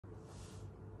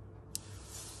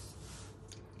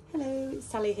Hello, it's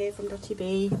Sally here from Dotty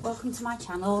B. Welcome to my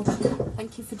channel.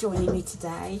 Thank you for joining me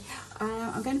today.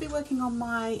 I'm going to be working on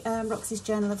my Roxy's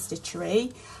Journal of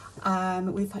Stitchery.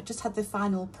 We've just had the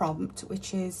final prompt,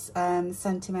 which is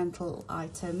sentimental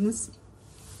items.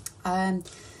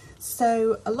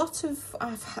 So a lot of,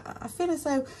 I feel as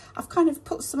though I've kind of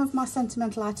put some of my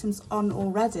sentimental items on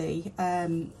already.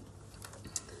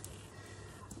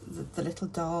 The little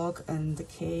dog and the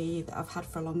key that I've had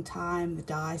for a long time, the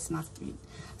dice, and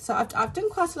I've done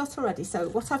quite a lot already. So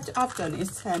what I've done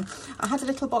is I had a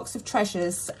little box of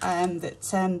treasures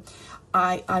that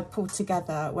I pulled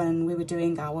together when we were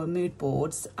doing our mood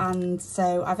boards, and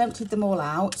so I've emptied them all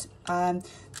out. They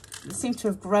seem to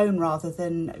have grown rather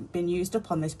than been used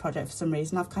up on this project for some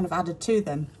reason. I've kind of added to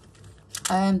them.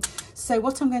 So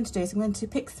what I'm going to do is I'm going to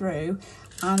pick through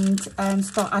and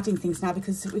start adding things now,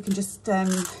 because we can just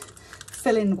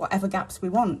fill in whatever gaps we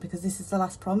want, because this is the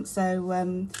last prompt. So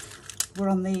we're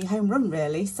on the home run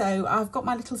really. So I've got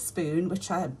my little spoon, which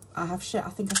I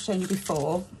think I've shown you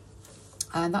before,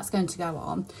 and that's going to go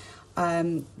on.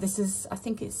 This is, I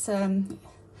think it's some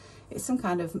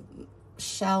kind of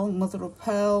shell, mother of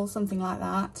pearl, something like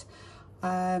that.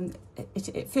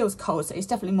 It feels cold, so it's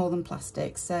definitely more than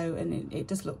plastic. So, and it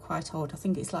does look quite old. I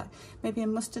think it's like maybe a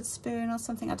mustard spoon or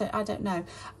something. I don't know.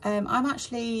 I'm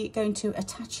actually going to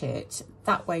attach it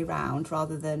that way round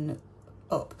rather than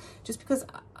up, just because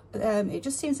it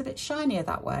just seems a bit shinier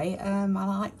that way. I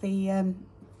like the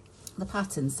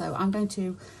pattern, so I'm going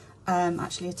to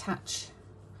actually attach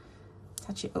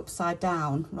it upside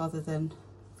down rather than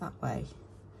that way.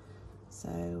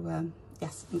 So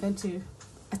yes, I'm going to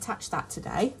attach that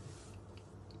today,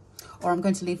 or I'm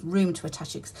going to leave room to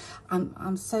attach it, because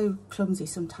I'm so clumsy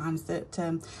sometimes that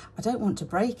I don't want to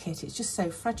break it. It's just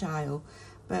so fragile.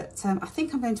 But I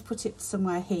think I'm going to put it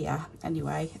somewhere here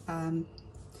anyway.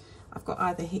 I've got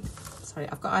either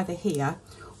here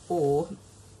or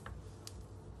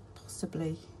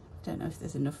possibly, I don't know if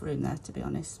there's enough room there, to be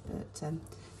honest, but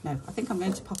no, I think I'm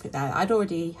going to pop it there. I'd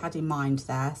already had in mind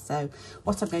there. So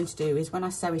what I'm going to do is when I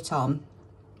sew it on,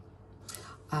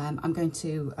 I'm going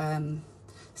to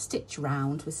stitch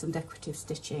round with some decorative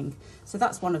stitching. So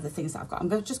that's one of the things that I've got.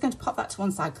 I'm just going to pop that to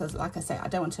one side, because like I say, I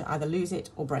don't want to either lose it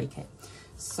or break it.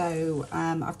 So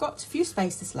I've got a few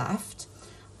spaces left,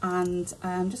 and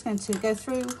I'm just going to go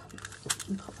through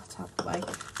and pop that out of the way,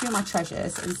 a few of my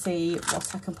treasures, and see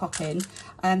what I can pop in.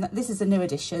 This is a new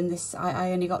edition.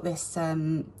 I only got this, I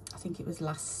think it was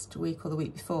last week or the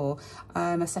week before,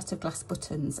 a set of glass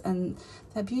buttons, and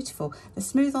they're beautiful. They're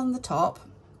smooth on the top,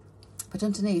 but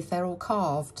underneath they're all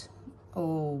carved,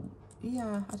 or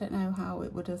yeah, I don't know how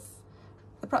it would have,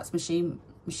 perhaps machine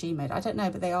made, I don't know,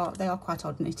 but they are quite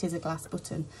odd, and it is a glass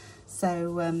button.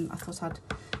 So I thought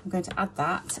I'm going to add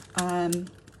that, and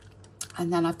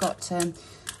then I've got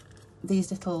these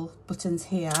little buttons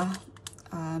here.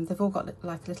 They've all got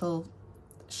like a little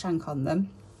shank on them,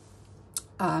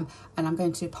 and I'm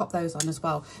going to pop those on as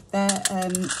well. They're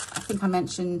I think I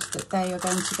mentioned that they are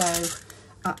going to go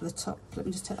at the top. Let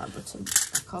me just take that button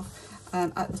back off.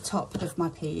 At the top of my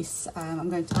piece, I'm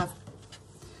going to have,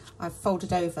 I've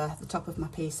folded over the top of my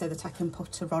piece so that I can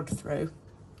put a rod through.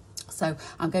 So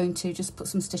I'm going to just put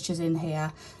some stitches in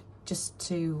here, just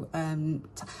to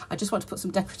I just want to put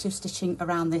some decorative stitching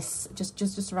around this,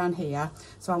 just around here.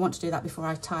 So I want to do that before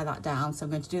I tie that down. So I'm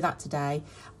going to do that today,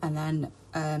 and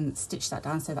then stitch that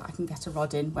down so that I can get a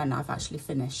rod in when I've actually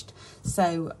finished.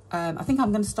 So I think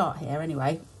I'm going to start here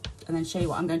anyway, and then show you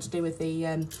what I'm going to do with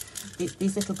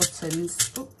these little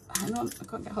buttons. Oh, hang on, I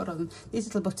can't get hold of them. These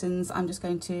little buttons, I'm just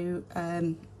going to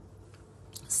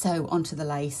sew onto the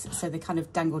lace, so they kind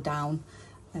of dangle down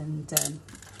and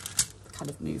kind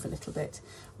of move a little bit.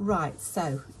 Right,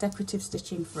 so decorative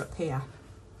stitching for up here.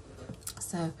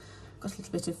 So got a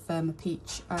little bit of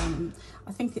peach.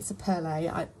 I think it's a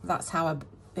perlé. That's how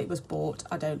it was bought.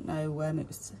 I don't know.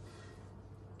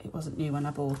 It wasn't new when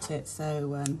I bought it,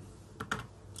 so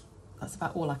that's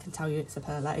about all I can tell you. It's a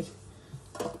perlé.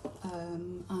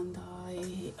 And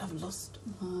I have lost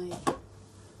my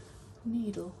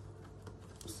needle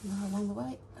somewhere along the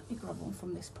way. Let me grab one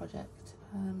from this project.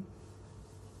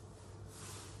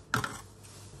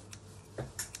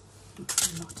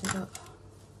 Knot it up.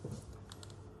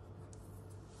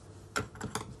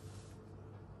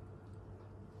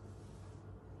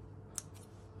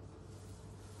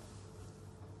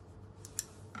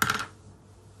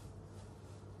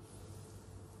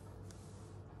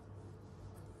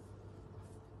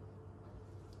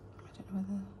 I don't know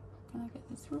whether, can I get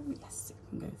this through? Yes, it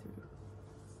can go through.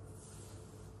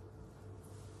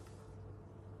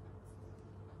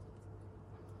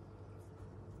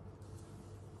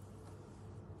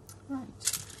 Right,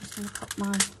 just going to pop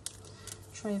my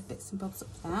tray of bits and bobs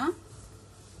up there.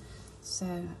 So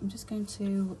I'm just going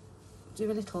to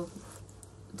do a little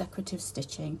decorative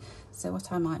stitching. So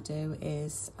what I might do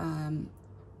is, right,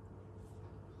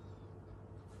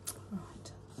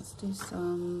 let's do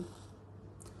some,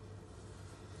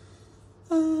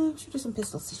 should do some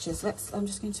pistol stitches. I'm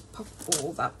just going to pop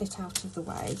all that bit out of the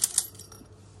way.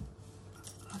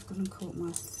 I've gone and caught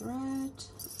my thread.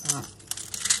 Right,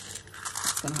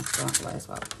 it's going to have to go out the way as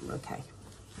well. Okay.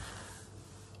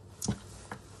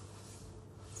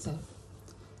 So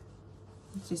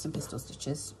let's do some pistol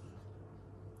stitches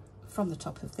from the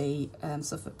top of the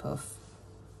Suffolk puff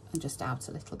and just out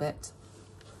a little bit.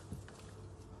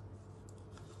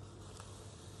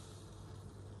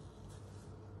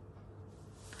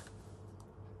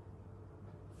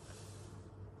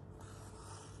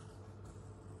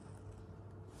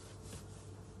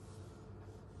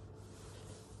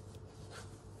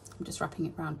 I'm just wrapping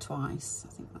it round twice.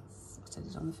 I think that's what I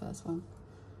did on the first one.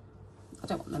 I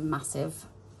don't want them massive.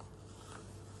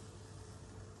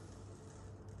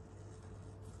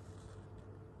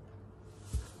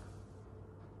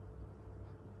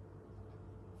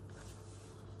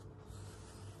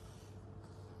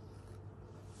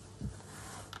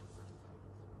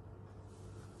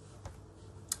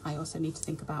 I also need to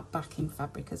think about backing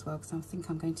fabric as well, because I think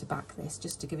I'm going to back this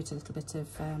just to give it a little bit of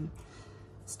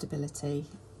stability.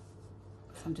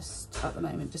 So I'm just, at the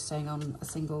moment, just staying on a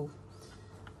single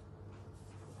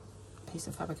piece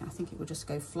of fabric, and I think it will just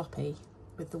go floppy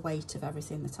with the weight of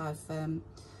everything that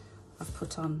I've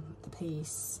put on the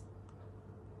piece.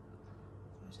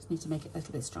 I just need to make it a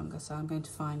little bit stronger, so I'm going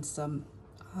to find some,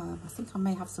 I think I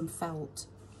may have some felt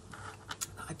that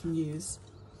I can use.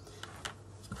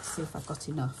 Let's see if I've got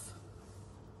enough.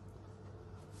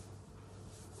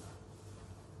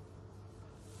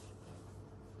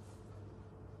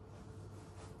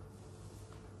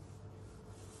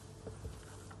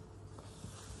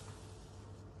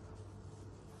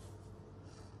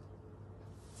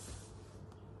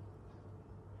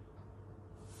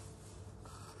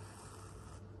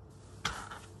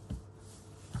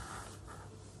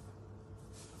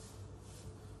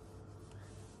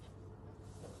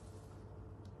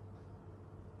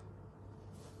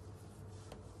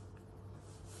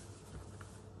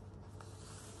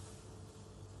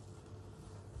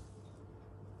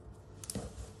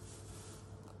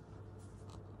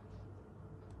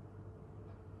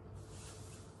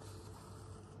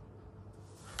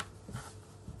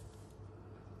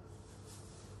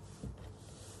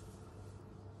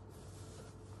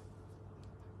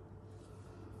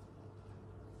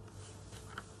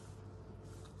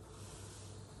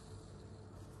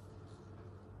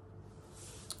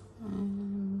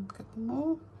 A couple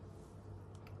more.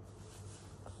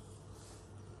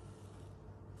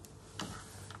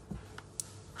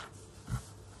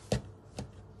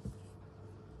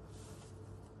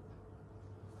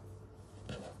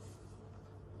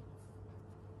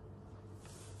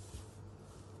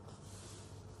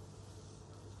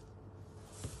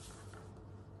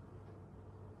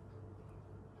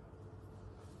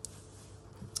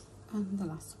 And the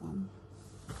last one.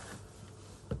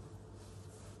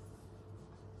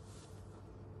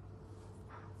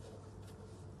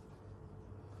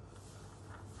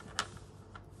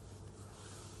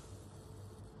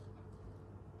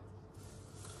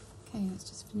 Okay, let's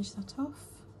just finish that off.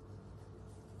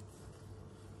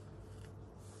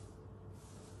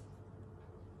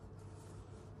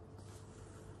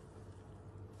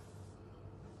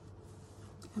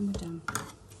 And we're done.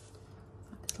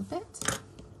 That little bit, I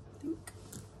think.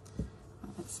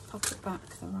 Right, let's pop it back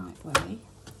the right way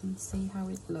and see how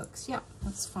it looks. Yeah,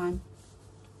 that's fine.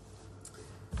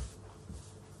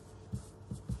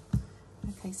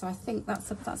 Okay, so I think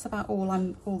that's about all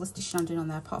the stitching I'm doing on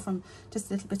there, apart from just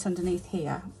a little bit underneath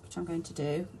here, which I'm going to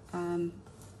do. I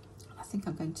think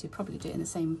I'm going to probably do it in the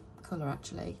same colour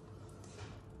actually.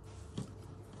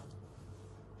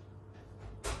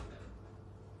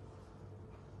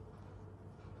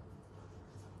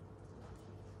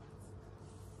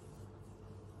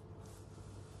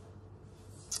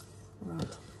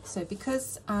 Right, so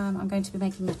because I'm going to be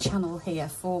making a channel here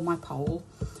for my pole,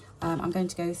 I'm going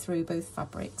to go through both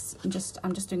fabrics and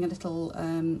I'm just doing a little,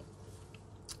 I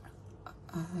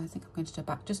think I'm going to do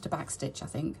just a back stitch, I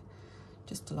think,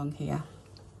 just along here.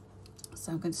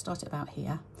 So I'm going to start it about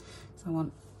here. So I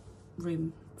want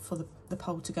room for the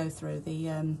pole to go through,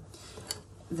 the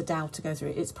dowel to go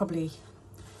through. It's probably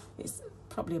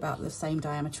about the same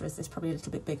diameter as this, probably a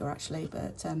little bit bigger actually,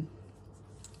 but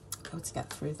able to get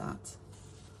through that.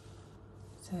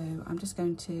 So I'm just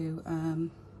going to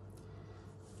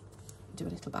do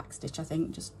a little back stitch, I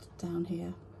think, just down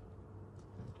here.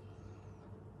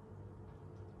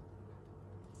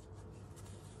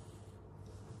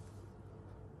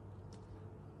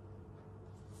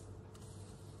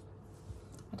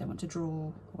 I don't want to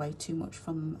draw away too much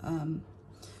from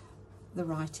the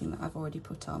writing that I've already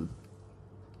put on,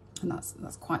 and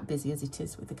that's quite busy as it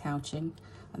is with the couching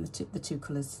and the two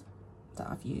colours that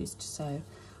I've used. So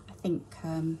I think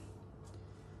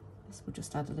this will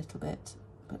just add a little bit,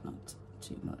 but not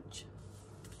too much.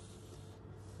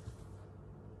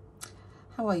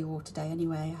 How are you all today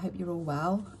anyway? I hope you're all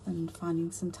well and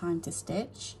finding some time to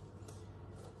stitch.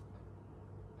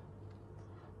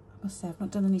 I must say I've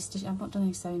not done any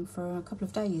sewing for a couple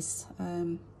of days.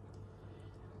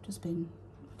 Just been,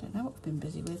 I don't know what I've been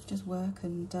busy with, just work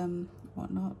and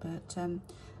whatnot, but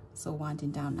it's all winding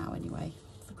down now anyway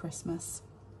for Christmas.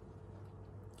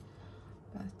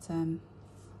 But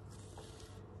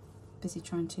busy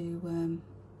trying to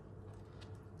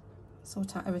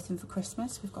sort out everything for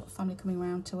Christmas. We've got family coming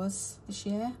round to us this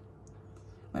year.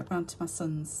 Went round to my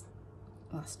son's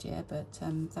last year, but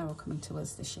they're all coming to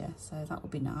us this year, so that will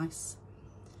be nice.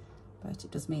 But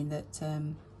it does mean that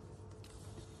I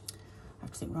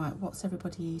have to think, right, what's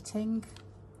everybody eating?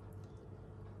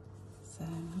 So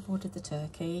I've ordered the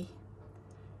turkey,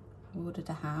 I've ordered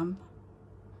a ham,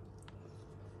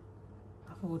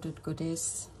 I've ordered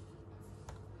goodies.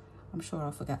 I'm sure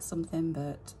I'll forget something,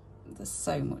 but there's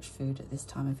so much food at this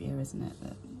time of year, isn't there,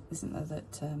 that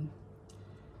you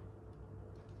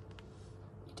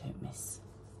don't miss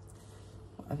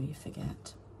whatever you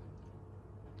forget.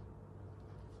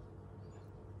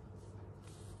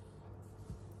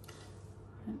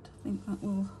 Right, I think that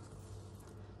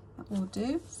will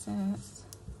do. So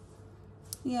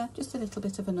yeah, just a little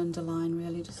bit of an underline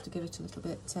really, just to give it a little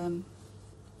bit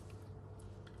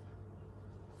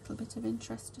of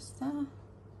interest just there.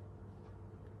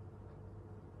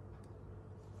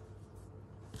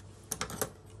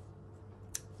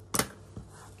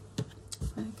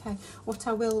 Okay, what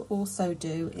I will also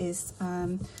do is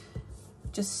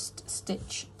just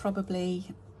stitch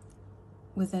probably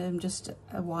with just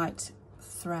a white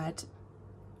thread.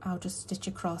 I'll just stitch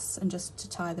across and just to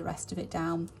tie the rest of it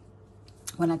down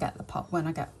when I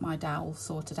get my dowel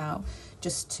sorted out,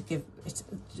 just to give it,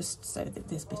 just so that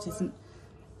this bit isn't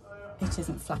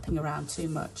flapping around too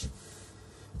much.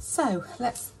 So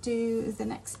let's do the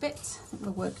next bit. I think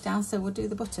we'll work down, so we'll do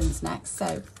the buttons next.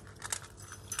 So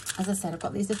as I said, I've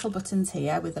got these little buttons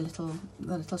here with the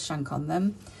little shank on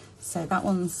them. So that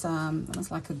one's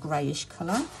like a greyish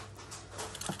colour.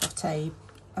 I've got a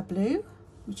blue,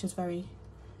 which is very,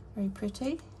 very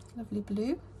pretty, lovely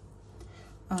blue.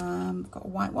 I've got a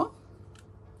white one.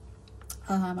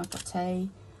 I've got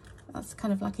that's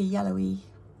kind of like a yellowy,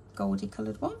 goldy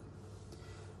coloured one.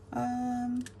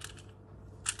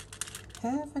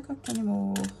 Have I got any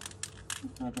more?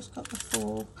 I just got the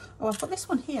 4. Oh, I've got this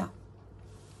one here.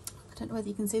 I don't know whether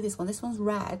you can see this one. This one's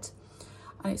red,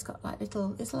 and it's got like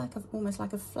little, it's like almost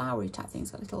like a flowery type thing.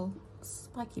 It's got little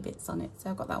spiky bits on it.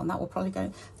 So I've got that one. That will probably go,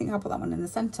 I think I'll put that one in the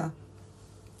centre,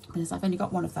 because I've only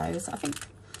got one of those. I think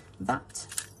that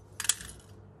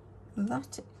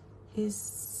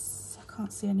is, I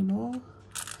can't see any more.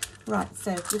 Right,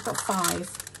 so we've got 5.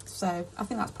 So I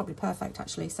think that's probably perfect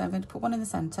actually. So I'm going to put one in the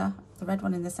centre, the red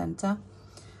one in the centre,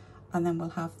 and then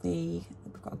we'll have we've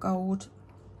got a gold,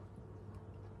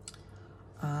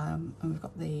 and we've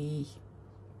got the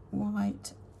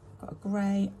white, we've got a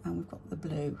grey, and we've got the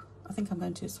blue. I think I'm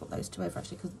going to swap those two over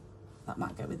actually, because that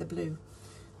might go with the blue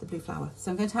flower.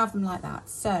 So I'm going to have them like that.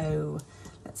 So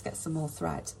let's get some more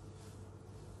thread.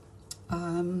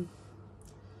 I'm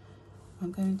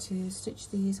going to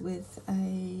stitch these with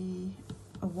a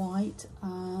white.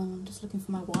 I'm just looking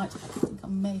for my white. I think I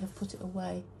may have put it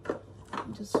away. Let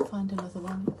me just find another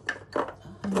one.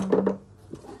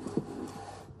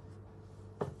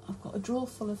 I've got a drawer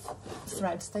full of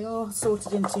threads. They are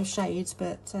sorted into shades,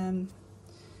 but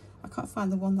I can't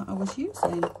find the one that I was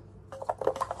using.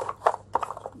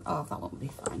 Oh, that one will be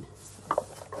fine.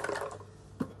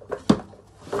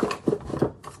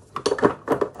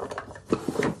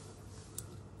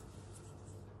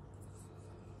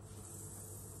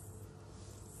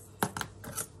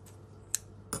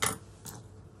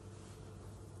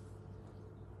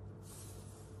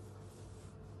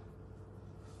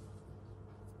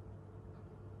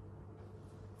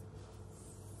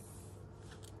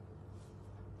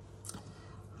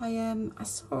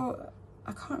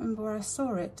 I can't remember where I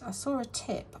saw it. I saw a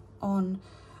tip on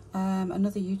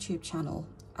another YouTube channel,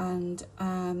 and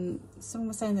someone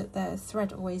was saying that their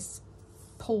thread always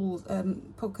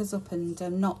puckers up and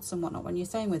knots and whatnot when you're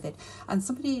sewing with it. And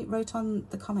somebody wrote on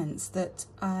the comments that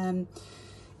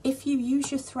if you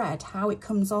use your thread how it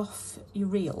comes off your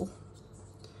reel,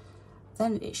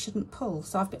 then it shouldn't pull.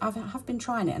 So I have been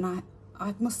trying it, and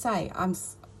I must say I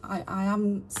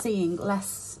am seeing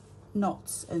less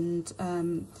knots and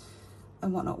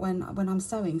whatnot when I'm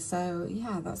sewing. So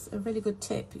yeah, that's a really good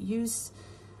tip. Use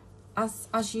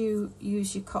as you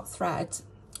use your cut thread,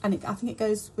 and I think it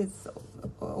goes with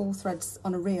all threads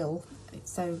on a reel,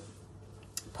 so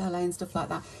perlé and stuff like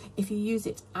that. If you use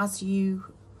it as you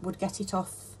would get it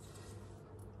off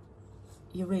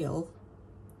your reel,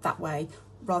 that way,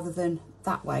 rather than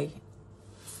that way,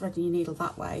 threading your needle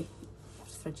that way,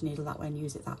 thread your needle that way and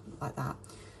use it like that,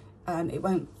 it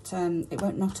won't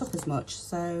knot up as much.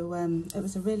 So it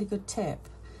was a really good tip.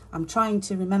 I'm trying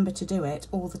to remember to do it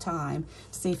all the time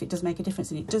to see if it does make a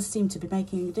difference, and it does seem to be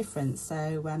making a difference.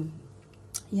 So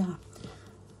yeah,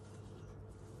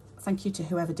 thank you to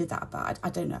whoever did that. But I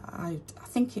don't know, I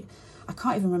think I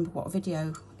can't even remember what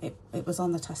video it was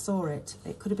on that I saw it.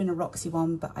 It could have been a Roxy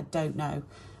one, but I don't know.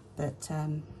 But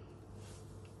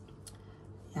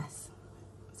yes,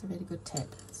 it's a really good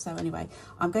tip. So anyway,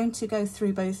 I'm going to go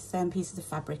through both pieces of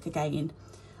fabric again.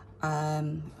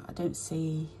 I don't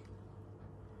see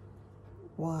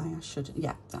why I should.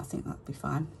 Yeah, I think that'll be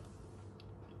fine.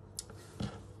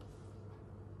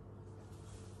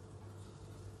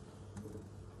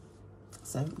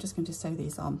 So I'm just going to sew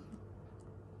these on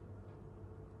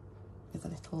with a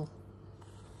little,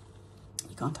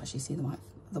 you can't actually see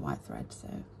the white thread, so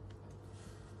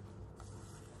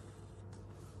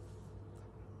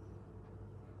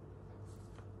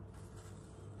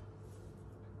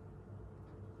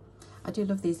I do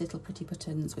love these little pretty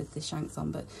buttons with the shanks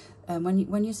on, but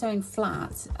when you're sewing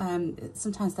flat,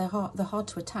 sometimes they're hard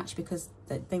to attach because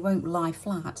they won't lie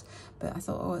flat. But I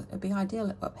thought, oh, it'd be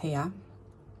ideal up here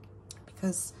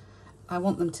because I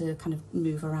want them to kind of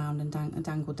move around and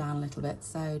dangle down a little bit.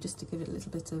 So just to give it a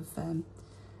little bit of movement.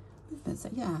 So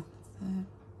yeah,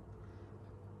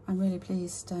 I'm really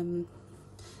pleased.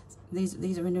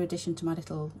 These are a new addition to my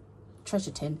little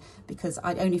treasure tin because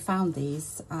I'd only found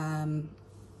these. I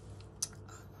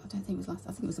don't think it was last.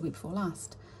 I think it was the week before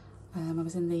last. I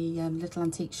was in the little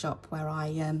antique shop where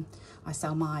I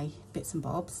sell my bits and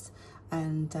bobs,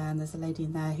 and there's a lady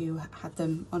in there who had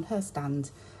them on her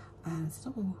stand, and I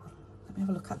said, "Oh, let me have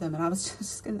a look at them." And I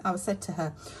was I said to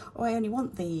her, "Oh, I only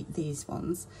want these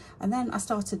ones." And then I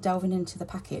started delving into the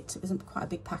packet. It was quite a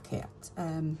big packet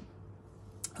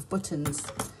of buttons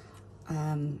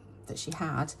that she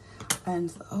had,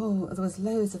 and oh, there was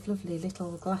loads of lovely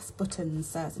little glass buttons.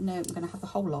 So I said, no, I'm going to have the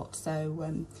whole lot.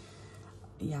 So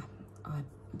yeah, I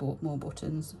bought more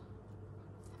buttons.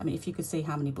 I mean, if you could see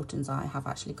how many buttons I have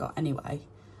actually got anyway,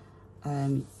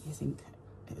 you think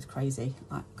it was crazy.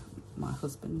 Like, my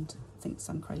husband thinks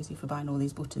I'm crazy for buying all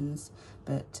these buttons,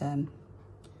 but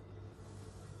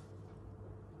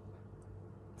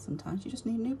sometimes you just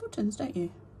need new buttons, don't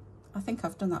you? I think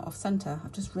I've done that off centre.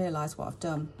 I've just realised what I've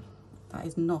done. That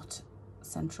is not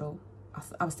central.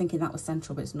 I was thinking that was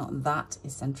central, but it's not. That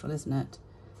is central, isn't it?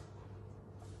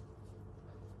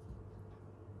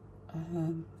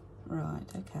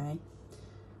 Right, okay.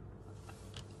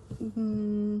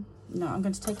 No, I'm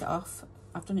going to take it off.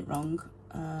 I've done it wrong.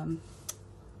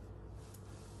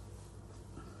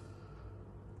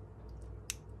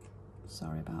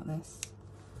 Sorry about this.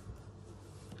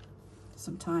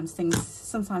 Sometimes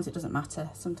it doesn't matter,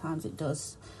 sometimes it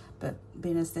does. But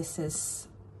being as this is,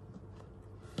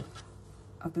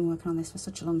 I've been working on this for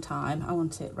such a long time, I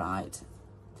want it right.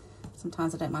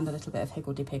 Sometimes I don't mind a little bit of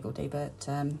higgledy-piggledy, but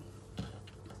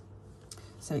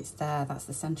so it's there, that's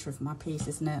the centre of my piece,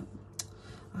 isn't it?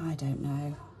 I don't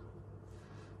know.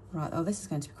 Right, oh, this is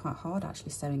going to be quite hard actually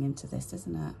sewing into this,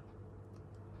 isn't it?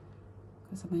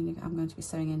 Because I'm going to be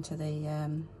sewing into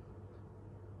the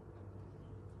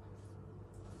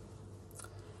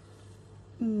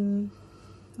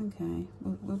okay,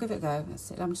 we'll give it a go. That's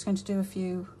it. I'm just going to do a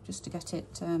few just to get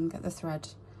it, get the thread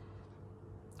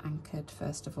anchored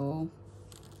first of all.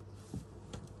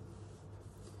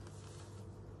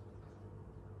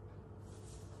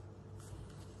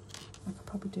 I could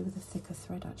probably do with a thicker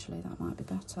thread actually, that might be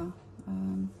better.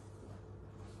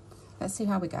 Let's see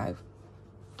how we go.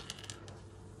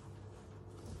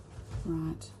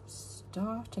 Right,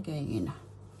 start again.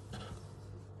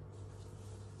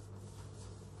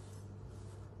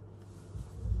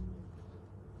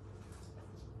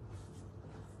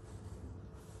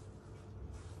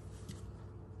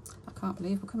 I can't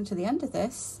believe we're coming to the end of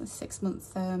this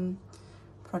 6-month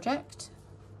project.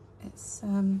 It's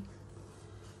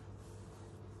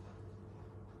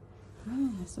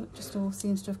Yeah, so it just all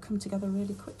seems to have come together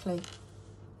really quickly.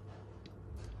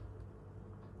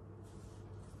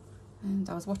 And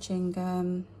I was watching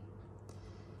the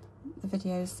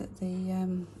videos that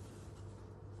the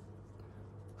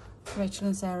Rachel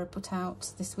and Sarah put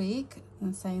out this week,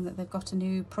 and saying that they've got a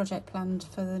new project planned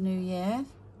for the new year.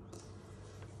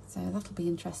 So that'll be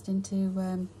interesting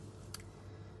to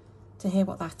hear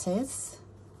what that is.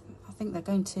 I think they're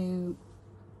going to.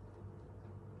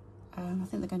 I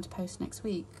think they're going to post next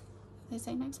week. They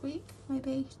say next week,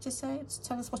 maybe. Just say it.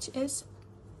 Tell us what it is.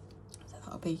 So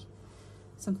that'll be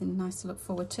something nice to look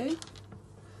forward to.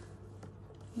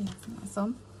 Yeah, I think that's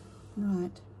on.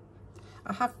 Right.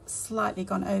 I have slightly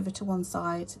gone over to one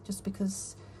side just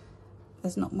because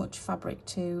there's not much fabric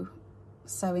to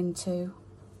sew into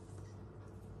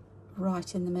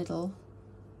right in the middle,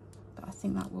 but I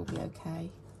think that will be okay.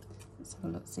 Let's have a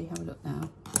look, see how we look now.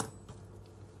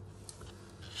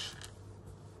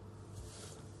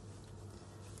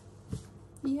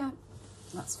 Yeah,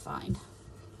 that's fine.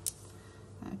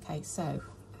 Okay, so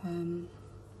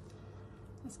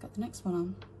let's get the next one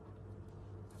on.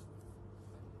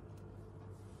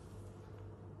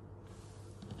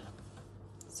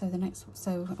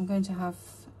 So I'm going to have,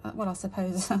 well, I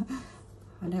suppose I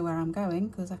know where I'm going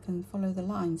because I can follow the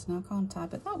lines now, can't I?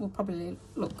 But that will probably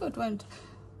look good, won't it?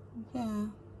 Yeah.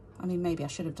 I mean, maybe I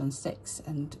should have done 6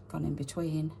 and gone in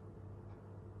between.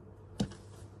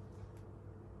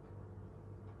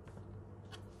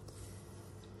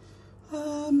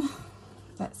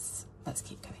 Let's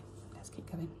keep going. Let's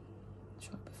keep going. I'm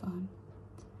sure it'll be fine.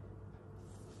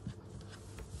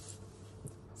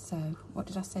 So, what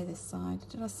did I say this side?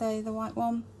 Did I say the white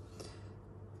one?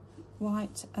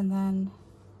 White and then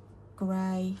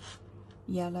grey,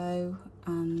 yellow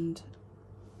and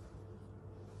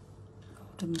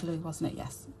golden blue, wasn't it?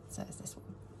 Yes, so it's this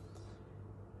one.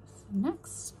 So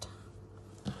next.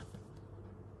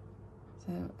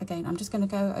 So again, I'm just going to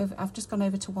go over, I've just gone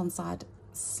over to one side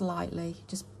slightly,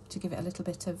 just to give it a little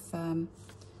bit of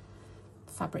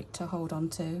fabric to hold on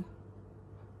to.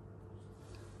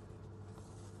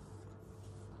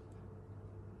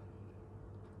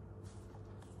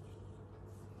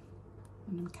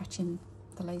 And I'm catching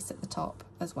the lace at the top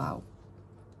as well.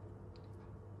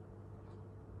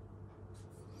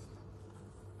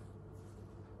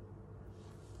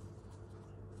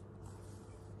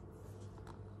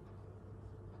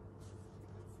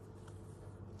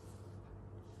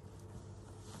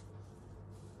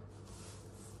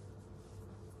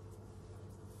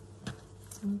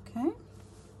 Okay.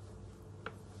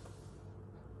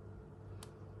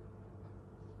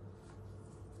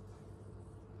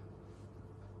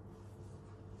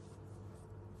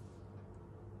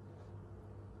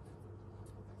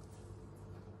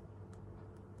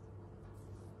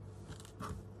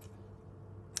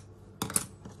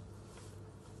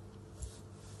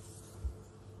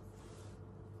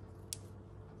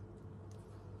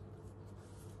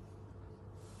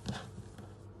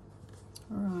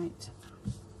 Right.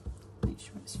 Make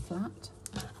sure it's flat.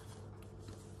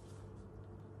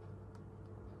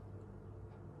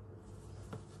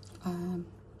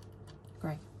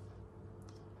 Grey.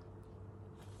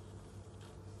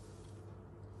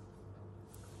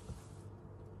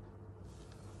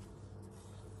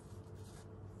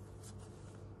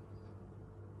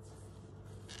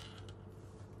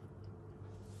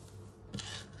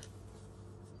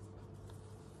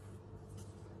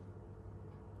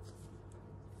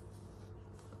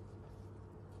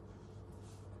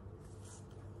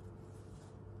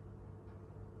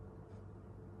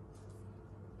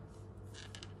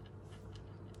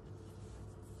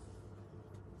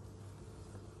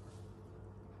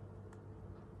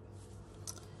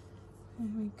 There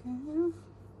we go.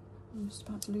 I'm just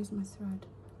about to lose my thread.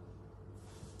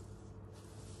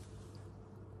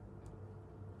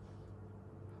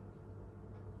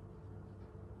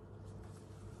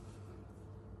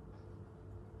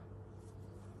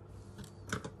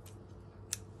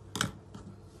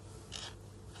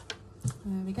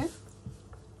 There we go.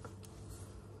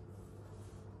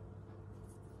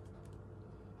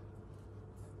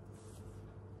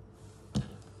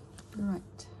 Right.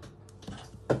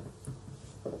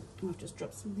 I've just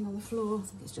dropped something on the floor. I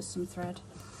think it's just some thread.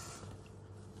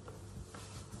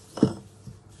 Let's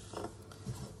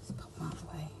pop that out of the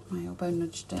way. My elbow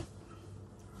nudged it.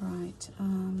 Right.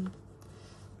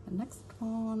 The next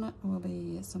one will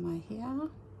be somewhere here.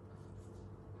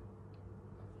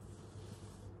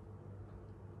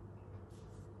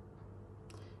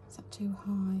 Is that too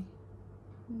high?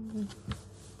 No,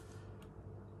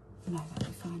 that'll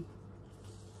be fine.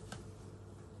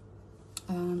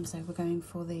 So we're going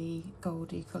for the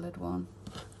goldy coloured one.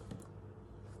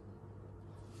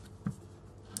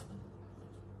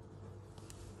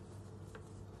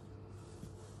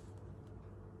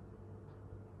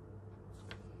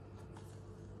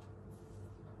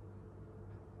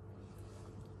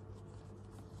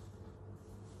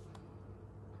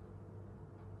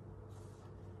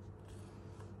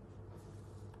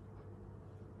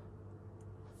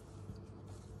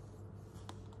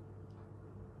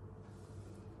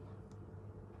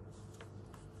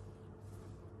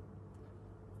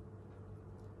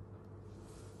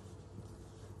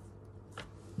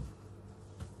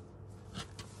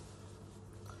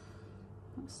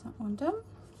 That's that one done.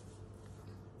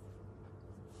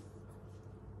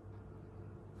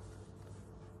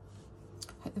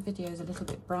 I hope the video is a little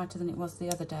bit brighter than it was the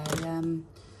other day.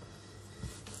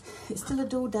 It's still a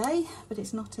dull day, but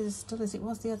it's not as still as it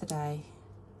was the other day.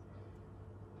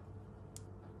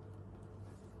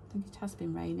 I think it has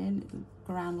been raining. The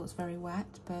ground looks very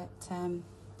wet, but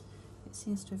it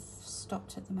seems to have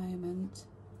stopped at the moment.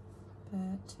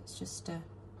 But it's just a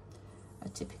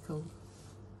typical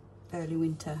early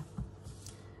winter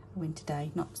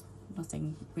day.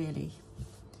 Nothing really.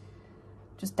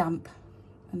 Just damp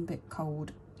and a bit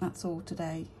cold. That's all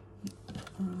today.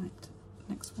 All right,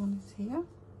 next one is here.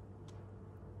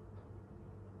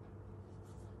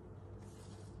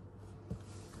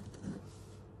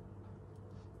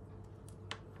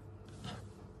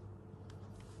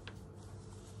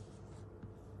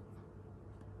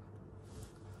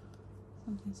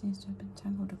 Something seems to have been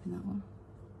tangled up in that one.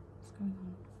 What's going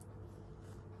on?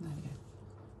 There we go.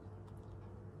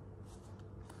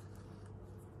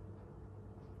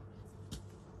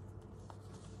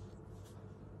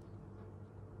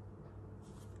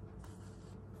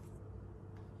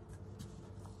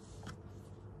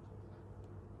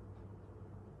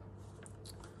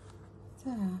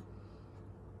 There.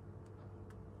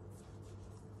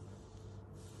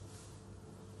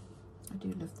 I do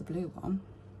love the blue one.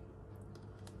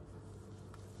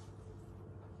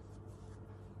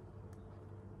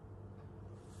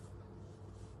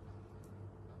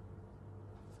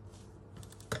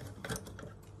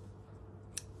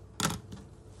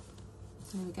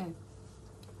 There we go.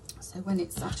 So when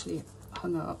it's actually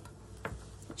hung up,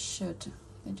 it should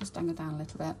just dangle down a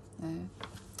little bit.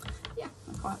 Yeah,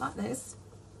 I quite like this.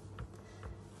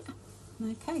 Yeah.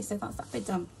 Okay, so that's that bit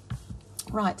done.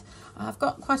 Right, I've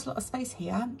got quite a lot of space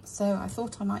here, so I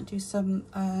thought I might do some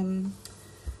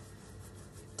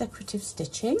decorative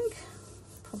stitching,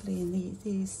 probably in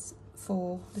these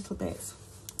 4 little bits.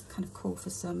 Kind of call for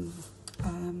some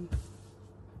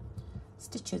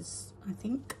stitches, I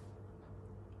think.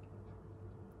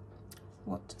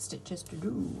 What stitches to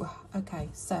do? Okay,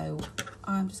 so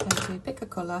I'm just going to pick a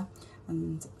colour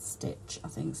and stitch, I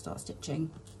think, start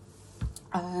stitching.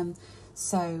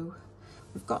 So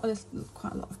we've got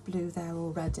quite a lot of blue there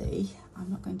already.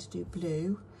 I'm not going to do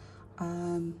blue.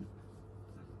 So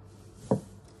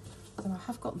I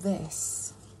have got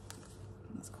this.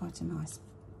 That's quite a nice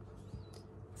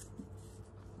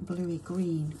bluey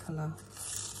green colour.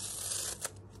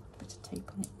 Bit of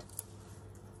tape on it.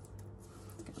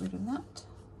 Get rid of that.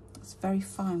 It's very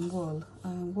fine wool.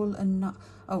 Wool and not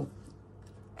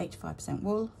 85%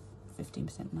 wool,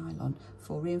 15% nylon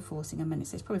for reinforcing them, and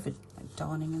it's probably for like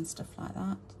darning and stuff like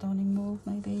that. Darning wool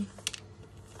maybe.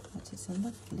 But it's a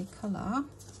lovely colour.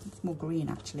 It's more green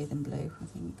actually than blue, I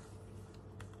think.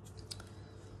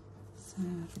 So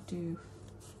I could do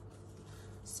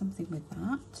something with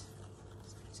that.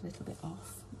 It's a little bit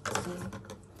off. Let's see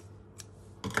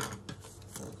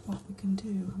what we can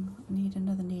do. I need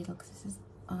another needle because this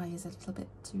eye is a little bit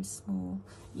too small.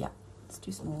 Yeah, it's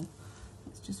too small.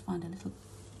 Let's just find a little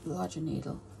larger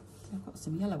needle. So I've got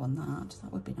some yellow on that.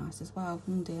 That would be nice as well.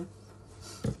 Oh dear.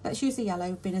 Let's use the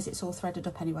yellow, being as it's all threaded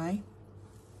up anyway.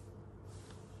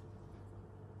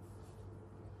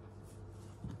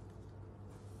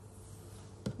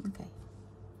 Okay.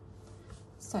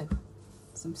 So,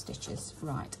 some stitches.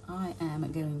 Right, I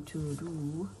am going to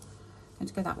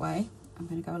go that way. I'm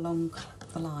going to go along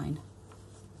the line.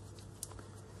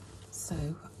 So,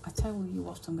 I tell you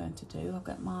what I'm going to do. I've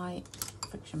got my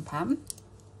friction pen,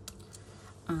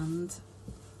 and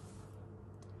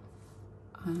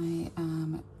I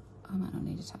might not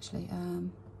need it actually.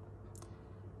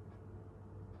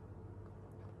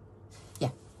 Yeah,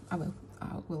 I will.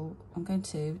 I'm going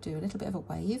to do a little bit of a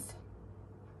wave.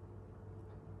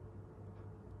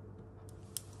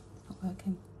 It's not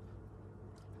working.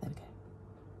 There we go.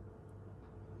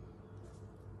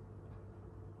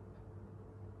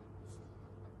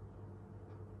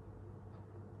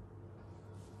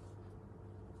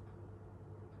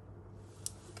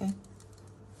 Okay,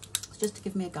 it's just to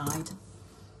give me a guide.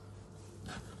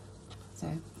 So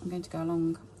I'm going to go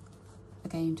along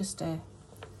again, just a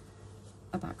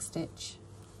back stitch.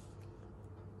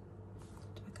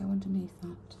 Do I go underneath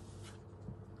that?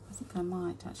 I think I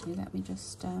might actually. Let me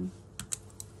just right.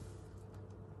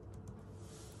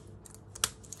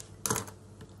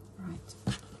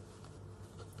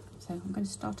 So I'm going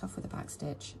to start off with a back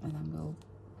stitch, and then we'll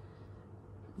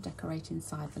decorate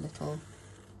inside the little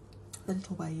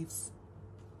waves.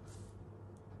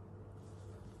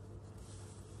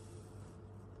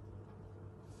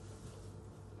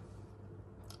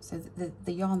 So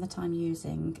the yarn that I'm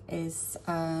using is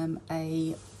I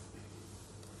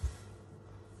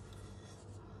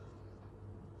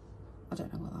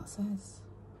don't know what that says.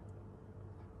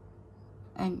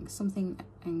 Something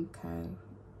Enco.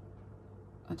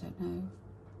 I don't know.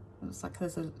 It looks like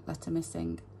there's a letter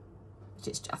missing.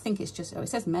 I think it's just, oh, it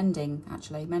says mending,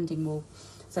 actually, mending wool.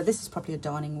 So this is probably a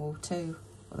darning wool too,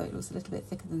 although it looks a little bit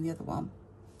thicker than the other one.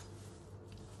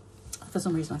 For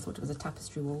some reason I thought it was a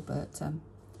tapestry wool, but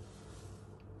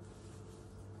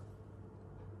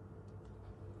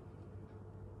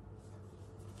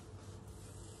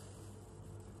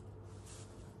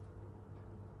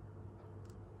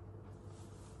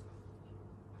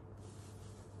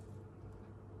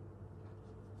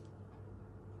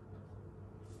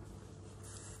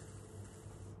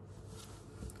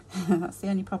that's the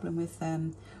only problem with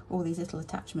all these little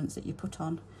attachments that you put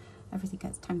on. Everything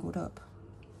gets tangled up.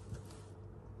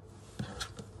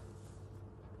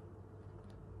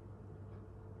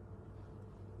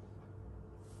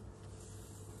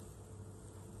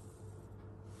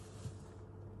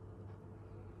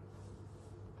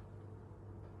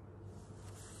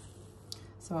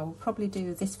 So I will probably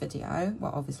do this video,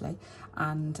 well obviously,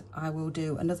 and I will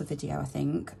do another video, I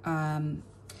think,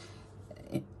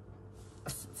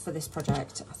 for this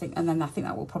project, I think, and then I think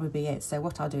that will probably be it. So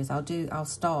what I'll do is I'll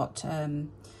start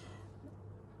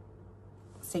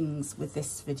things with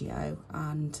this video,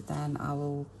 and then I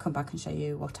will come back and show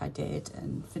you what I did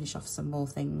and finish off some more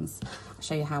things. I'll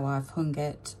show you how I've hung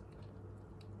it,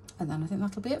 and then I think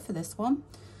that'll be it for this one,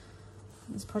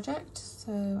 this project.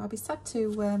 So I'll be sad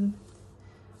to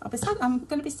I'm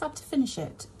going to be sad to finish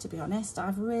it, to be honest.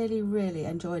 I've really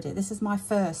enjoyed it. This is my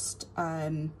first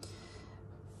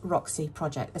Roxy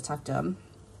project that I've done.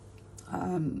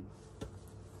 I've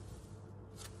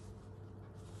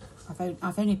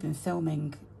only been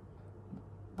filming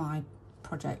my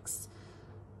projects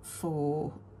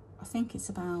for, I think it's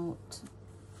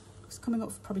coming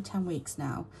up for probably 10 weeks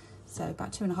now, so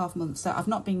about 2.5 months. So I've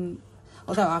not been,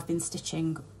 although I've been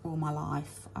stitching all my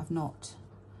life, I've not,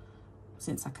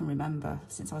 since I can remember,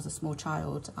 since I was a small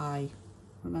child. I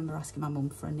remember asking my mum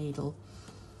for a needle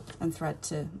and thread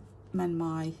to mend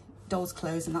my doll's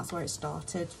clothes, and that's where it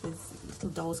started, with little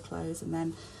doll's clothes, and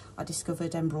then I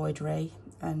discovered embroidery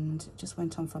and just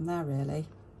went on from there, really.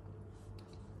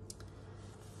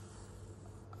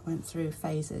 I went through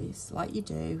phases like you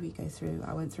do,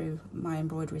 I went through my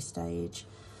embroidery stage,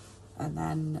 and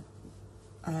then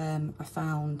I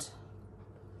found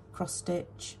cross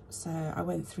stitch, so I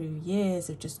went through years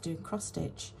of just doing cross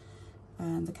stitch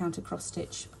and the counter cross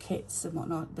stitch kits and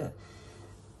whatnot, but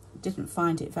didn't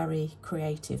find it very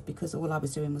creative because all I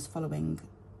was doing was following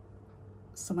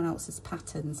someone else's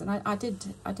patterns, and I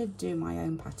did do my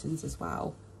own patterns as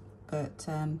well, but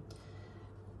and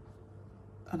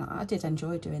I did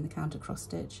enjoy doing the counter cross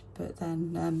stitch, but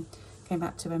then came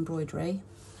back to embroidery,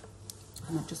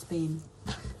 and I've just been,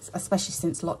 especially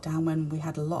since lockdown when we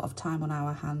had a lot of time on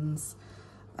our hands,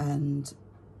 and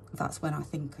that's when I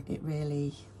think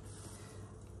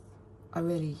I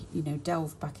really, you know,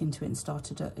 delved back into it and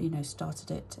started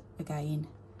it again.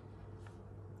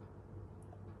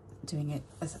 Doing it,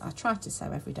 as I try to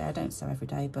sew every day. I don't sew every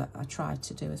day, but I try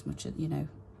to do as much, you know,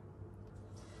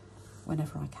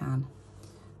 whenever I can.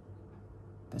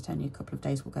 But only a couple of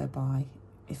days will go by.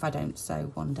 If I don't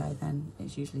sew one day, then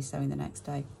it's usually sewing the next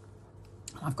day.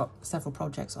 I've got several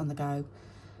projects on the go.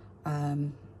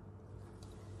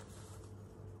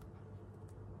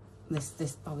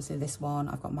 This obviously this one,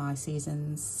 I've got my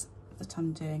seasons that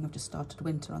I'm doing. I've just started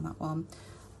winter on that one.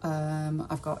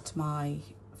 I've got my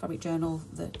fabric journal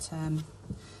that I'm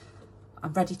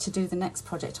ready to do the next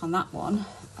project on that one,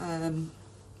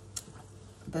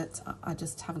 but I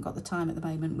just haven't got the time at the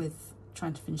moment with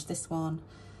trying to finish this one.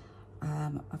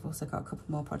 I've also got a couple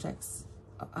more projects.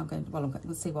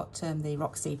 We'll see what the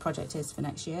Roxy project is for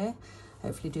next year.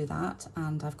 Hopefully do that.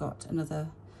 And I've got another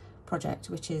project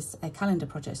which is a calendar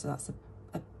project, so that's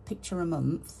a picture a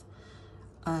month,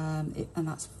 and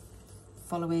that's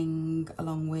following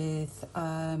along with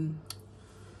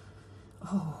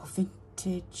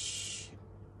vintage.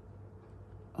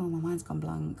 Oh, my mind's gone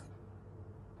blank.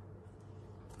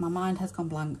 My mind has gone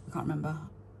blank. I can't remember,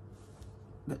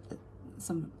 but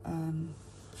some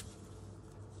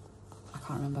I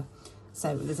can't remember.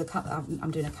 So there's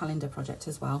I'm doing a calendar project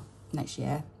as well next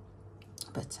year,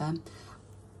 but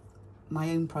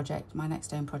my own project, my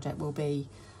next own project will be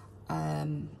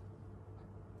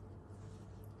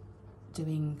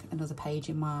doing another page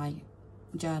in my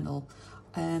journal.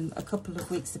 A couple of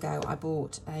weeks ago I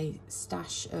bought a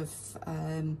stash of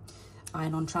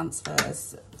iron-on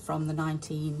transfers from the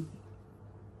 1930s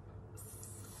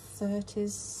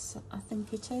 30s, I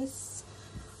think it is.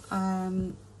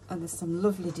 And there's some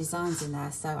lovely designs in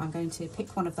there, so I'm going to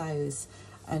pick one of those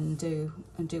and do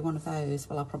one of those.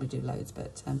 Well, I'll probably do loads,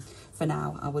 but for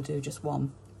now I will do just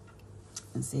one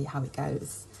and see how it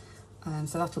goes.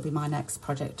 So that'll be my next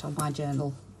project on my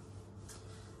journal,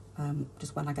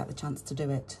 just when I get the chance to do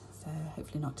it, so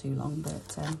hopefully not too long.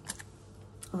 But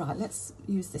all right, let's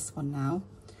use this one now.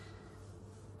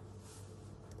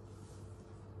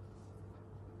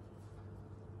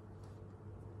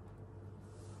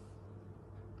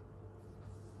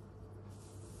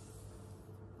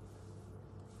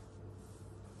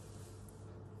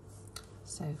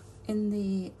 So in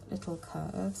the little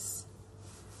curves,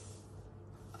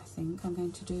 I think I'm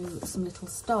going to do some little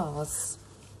stars.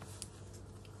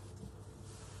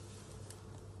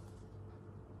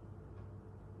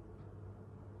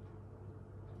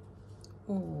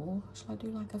 Or shall I do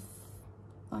like a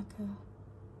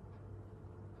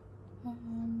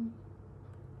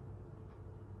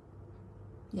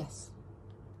yes,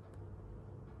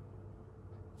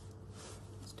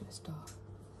 let's do a star.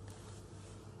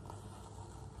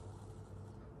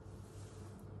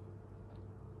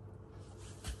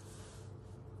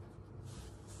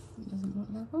 It doesn't look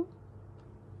level.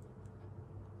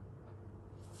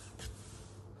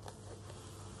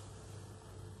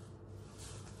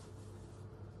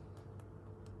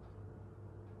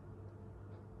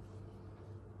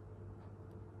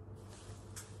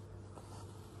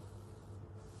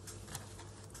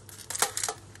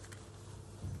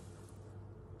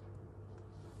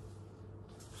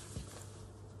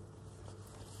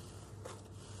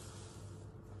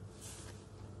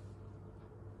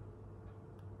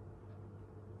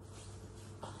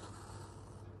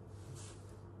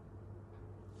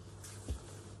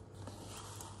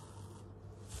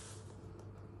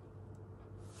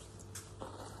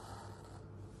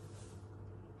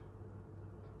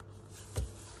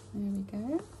 There we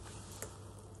go.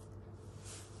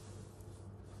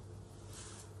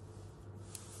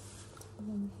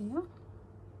 One here.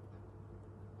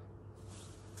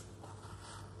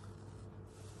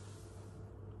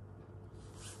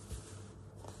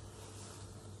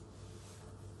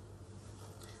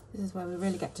 This is where we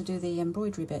really get to do the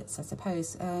embroidery bits, I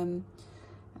suppose.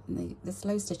 The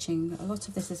slow stitching, a lot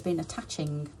of this has been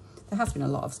attaching. There has been a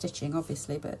lot of stitching,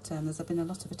 obviously, but there's been a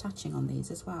lot of attaching on these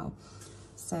as well.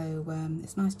 So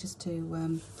it's nice just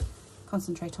to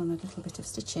concentrate on a little bit of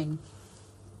stitching.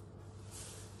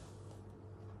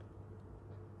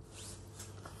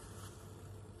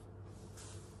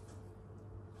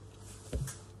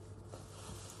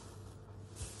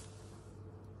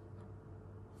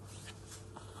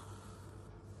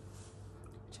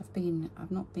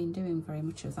 I've not been doing very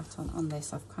much of that on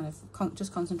this. I've kind of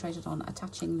just concentrated on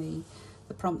attaching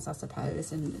the prompts, I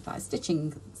suppose, and like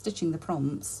stitching the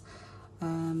prompts.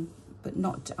 But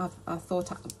not. I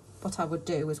thought what I would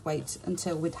do was wait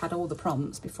until we'd had all the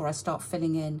prompts before I start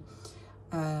filling in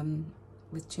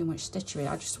with too much stitchery.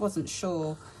 I just wasn't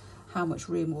sure how much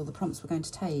room all the prompts were going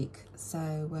to take,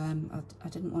 so I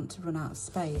didn't want to run out of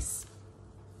space.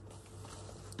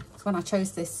 So when I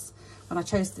chose this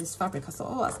fabric, I thought,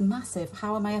 oh, that's massive.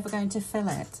 How am I ever going to fill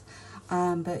it?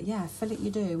 But yeah, fill it you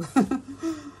do.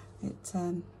 It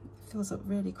fills up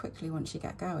really quickly once you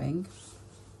get going.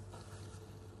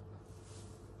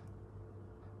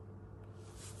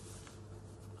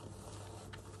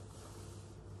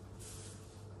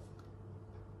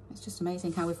 It's just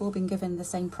amazing how we've all been given the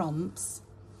same prompts,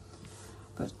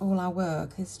 but all our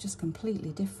work is just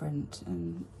completely different,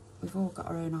 and we've all got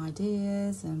our own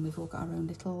ideas, and we've all got our own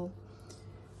little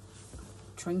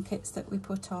trinkets that we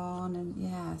put on, and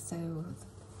yeah, so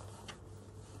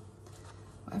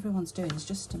what everyone's doing is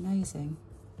just amazing.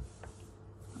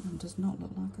 That one does not look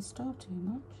like a star too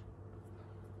much.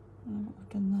 I don't know what we've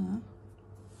done there.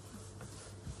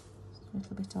 Just a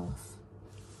little bit off.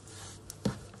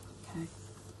 Okay,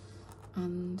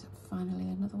 and finally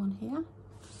another one here.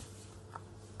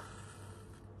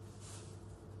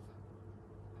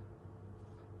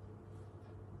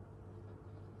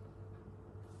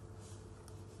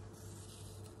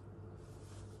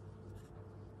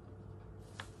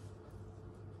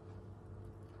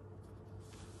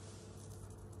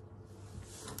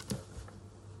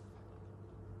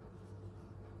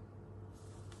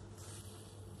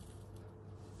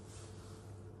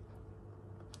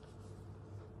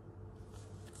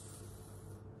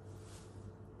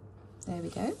 There we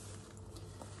go.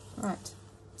 Right,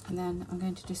 and then I'm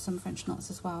going to do some French knots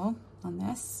as well on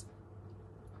this.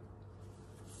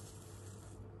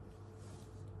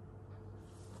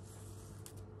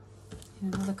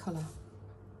 In another colour.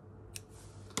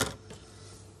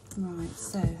 Right,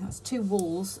 so that's 2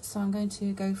 wools, so I'm going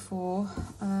to go for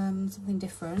something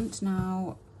different.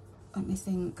 Now, let me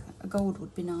think, a gold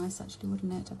would be nice actually,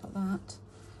 wouldn't it? I've got that.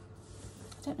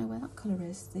 I don't know where that colour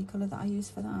is, the colour that I use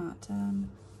for that.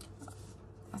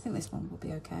 I think this one will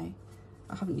be okay.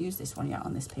 I haven't used this one yet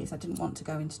on this piece. I didn't want to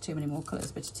go into too many more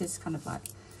colours, but it is kind of like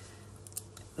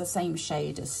the same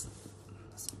shade as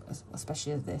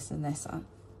especially as this and this,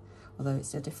 although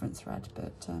it's a different thread,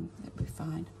 but it'll be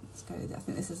fine. Let's go. I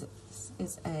think this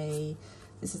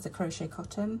is the crochet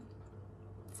cotton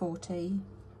 40.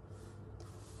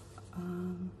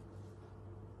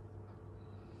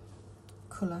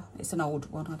 Colour, it's an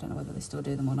old one, I don't know whether they still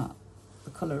do them or not.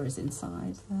 The colour is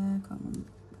inside there, can't remember,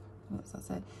 what does that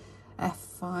say?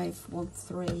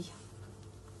 F513.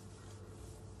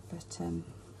 But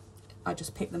I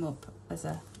just picked them up as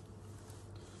a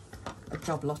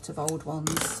job lot of old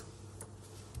ones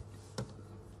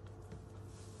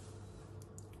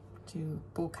to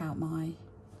bulk out my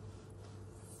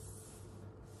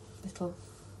little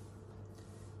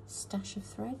stash of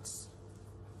threads.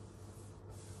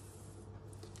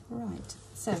 Right,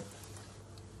 so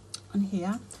on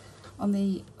here, on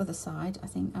the other side, I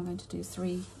think I'm going to do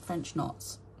 3 French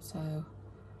knots. So I'll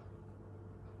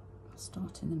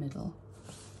start in the middle.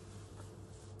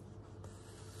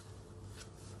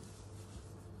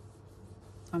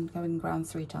 I'm going round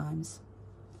 3 times.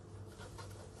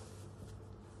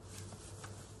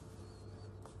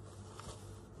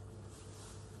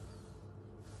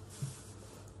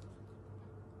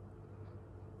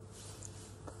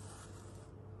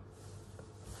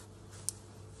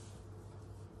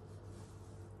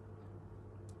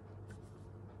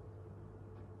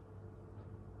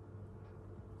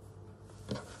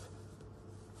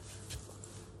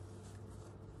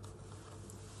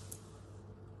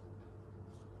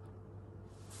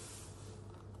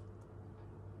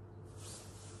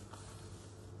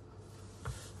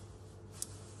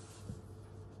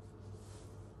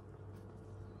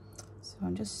 So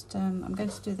I'm just, I'm going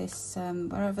to do this,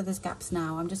 wherever there's gaps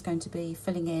now, I'm just going to be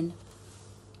filling in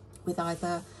with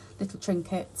either little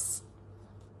trinkets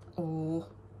or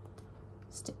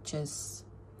stitches.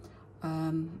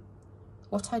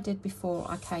 What I did before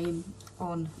I came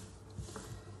on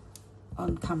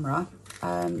camera,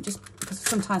 just because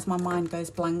sometimes my mind goes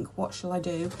blank, what shall I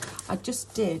do? I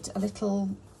just did a little,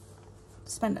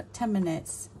 spent 10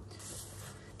 minutes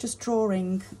just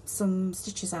drawing some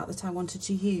stitches out that I wanted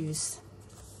to use.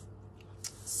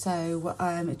 So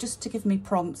just to give me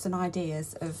prompts and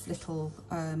ideas of little,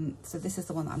 so this is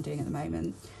the one that I'm doing at the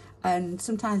moment. And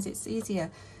sometimes it's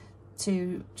easier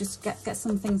to just get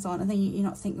some things on, and then you're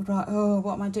not thinking, right, oh,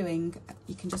 what am I doing?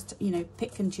 You can just, you know,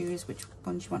 pick and choose which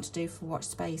ones you want to do for watch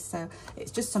space. So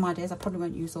it's just some ideas. I probably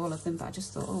won't use all of them, but I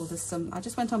just thought, oh, there's some. I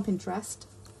just went on Pinterest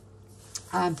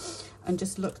and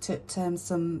just looked at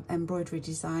some embroidery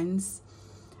designs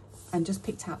and just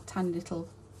picked out tiny little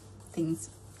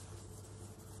things,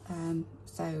 that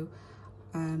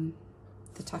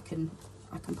I can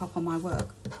pop on my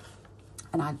work,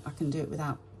 and I can do it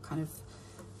without kind of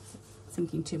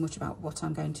thinking too much about what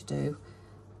I'm going to do.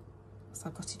 So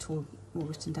I've got it all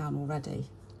written down already.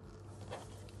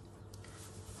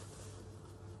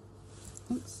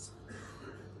 Oops.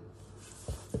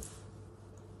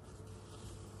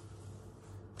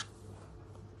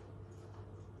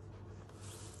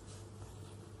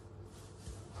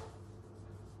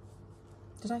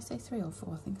 Did I say 3 or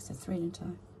 4? I think I said 3, didn't I?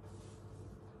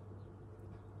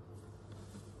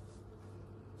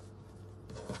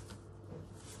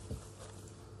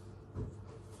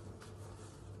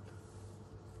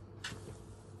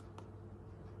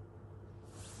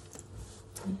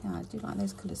 Yeah, I do like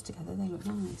those colours together, they look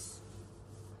nice.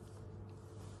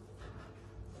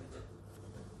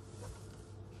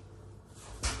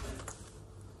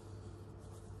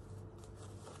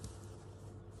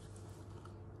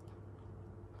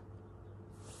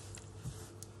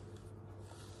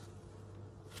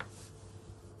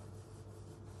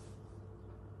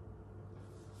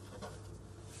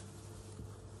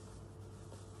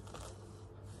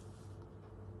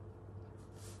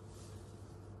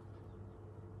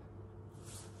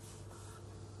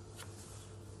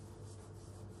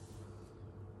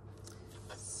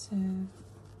 So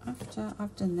after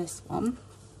I've done this one,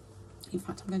 in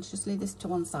fact I'm going to just leave this to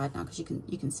one side now because you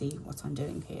can see what I'm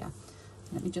doing here.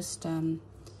 Let me just undo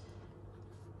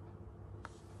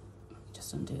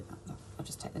that. I'll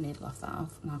just take the needle off that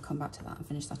off, and I'll come back to that and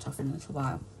finish that off in a little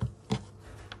while.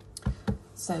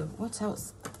 So what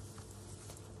else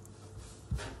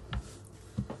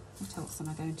am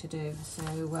I going to do? So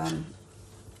I'm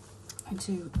going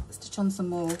to stitch on some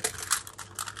more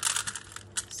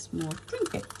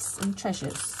trinkets. some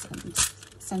treasures and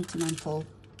sentimental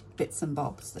bits and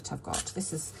bobs that I've got.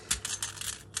 This is,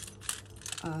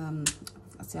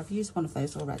 let's see, I've used one of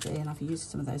those already, and I've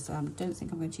used some of those, so I don't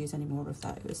think I'm going to use any more of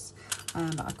those.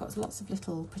 But I've got lots of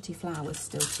little pretty flowers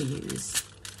still to use,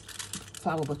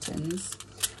 flower buttons.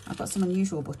 I've got some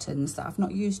unusual buttons that I've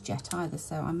not used yet either,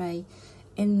 so I may,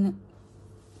 in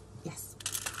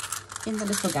the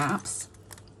little gaps,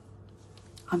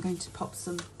 I'm going to pop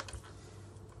some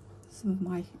of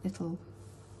my little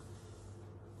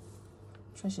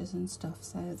treasures and stuff.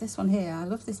 So this one here, I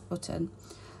love this button.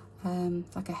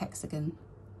 It's like a hexagon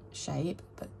shape,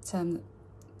 but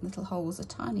little holes are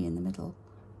tiny in the middle.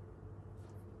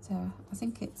 So I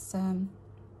think it's I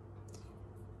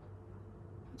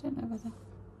don't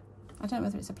know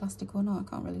whether it's a plastic or not. I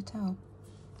can't really tell.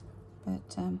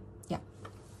 But yeah.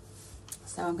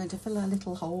 So I'm going to fill a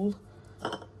little hole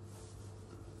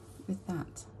with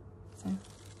that. So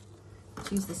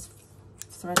let's use this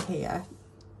thread here.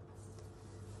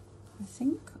 I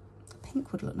think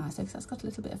pink would look nice because that's got a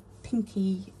little bit of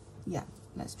pinky. Yeah,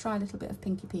 let's try a little bit of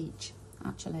pinky peach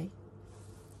actually.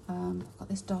 I've got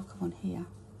this darker one here.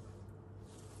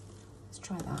 Let's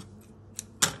try that.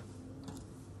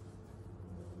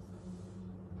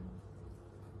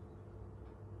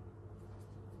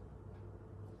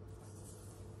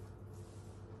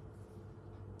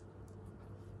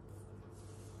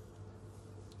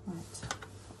 Right,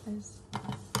 put those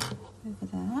over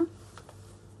there.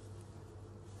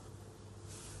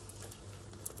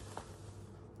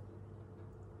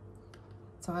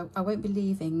 So I won't be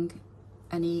leaving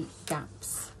any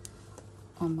gaps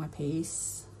on my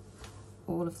piece.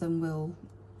 All of them will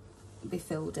be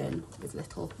filled in with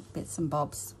little bits and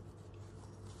bobs.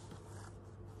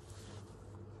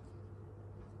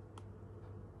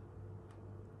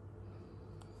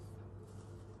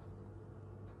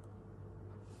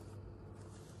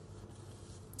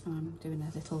 I'm doing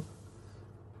a little,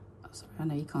 oh, sorry, I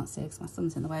know you can't see because my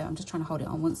thumb's in the way. I'm just trying to hold it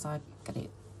on. Once I get it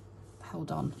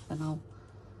held on, then I'll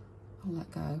let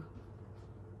go.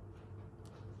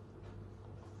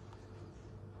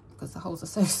 Because the holes are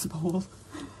so small,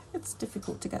 it's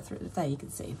difficult to get through. There you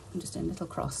can see, I'm just doing a little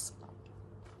cross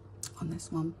on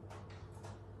this one.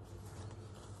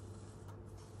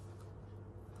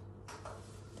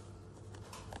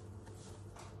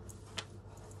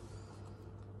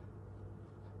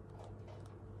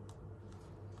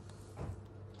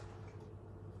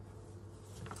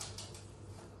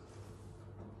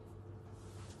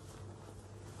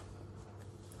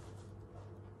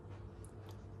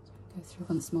 Go through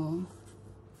once more.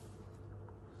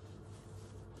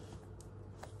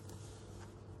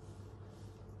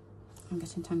 I'm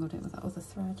getting tangled in with that other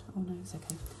thread. Oh no, it's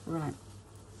okay. Right.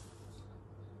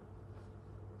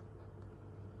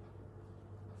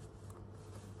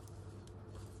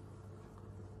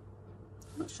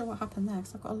 I'm not sure what happened there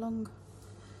because I've got a long,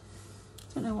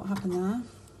 don't know what happened there.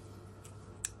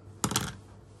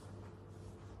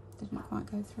 Didn't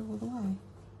quite go through all the way.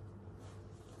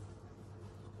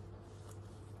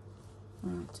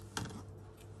 Right.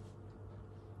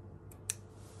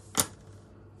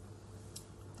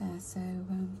 There, so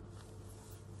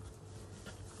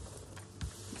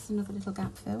it's another little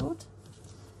gap filled.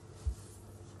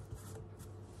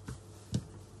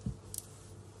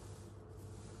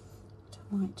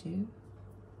 What I might do,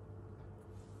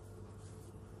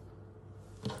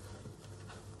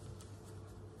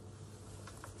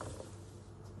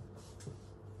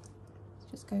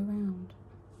 just go round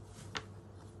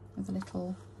with a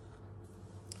little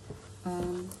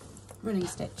running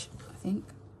stitch, I think.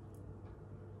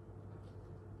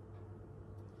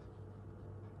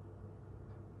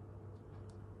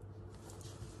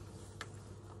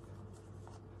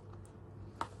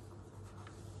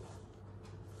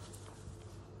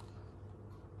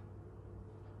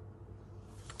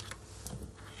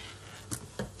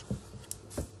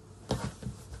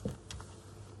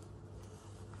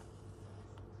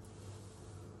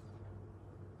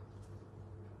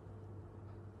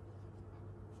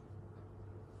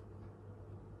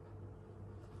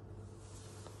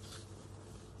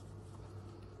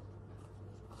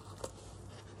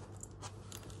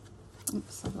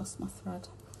 Oops, I've lost my thread.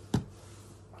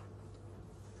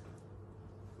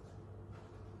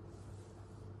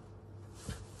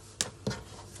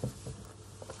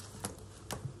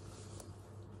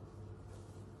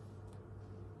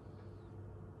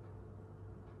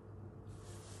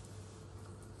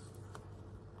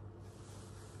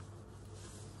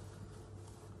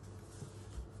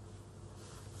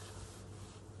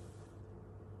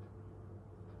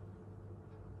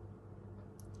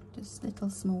 Just little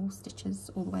small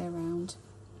stitches all the way around.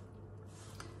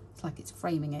 It's like it's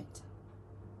framing it.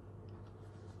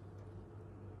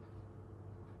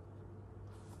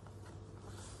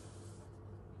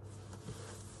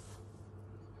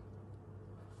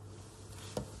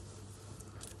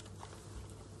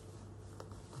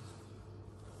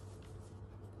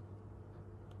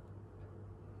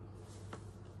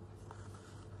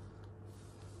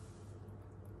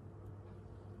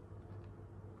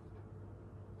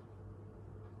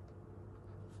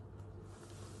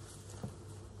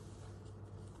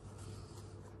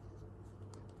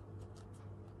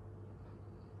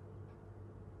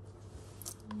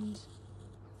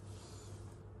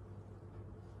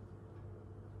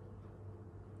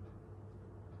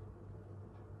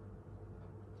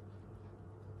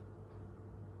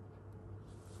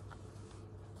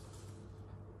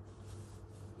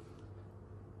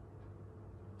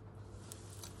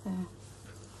 There.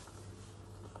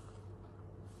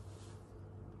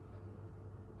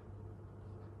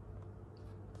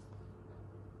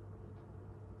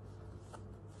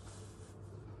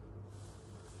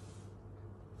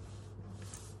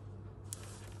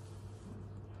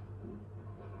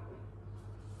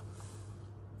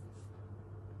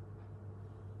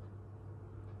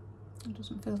 It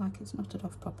doesn't feel like it's knotted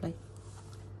off properly.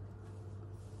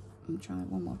 I'll try it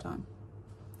one more time.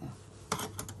 Yeah.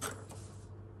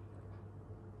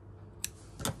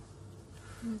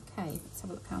 Okay, let's have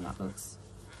a look how that looks.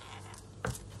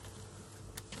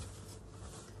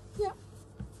 Yeah,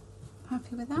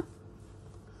 happy with that.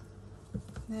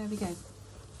 There we go.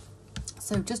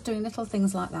 So just doing little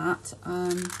things like that.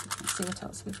 Let's see what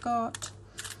else we've got.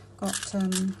 Quite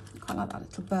like that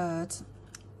little bird.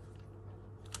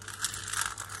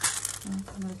 Where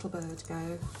can the little bird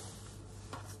go?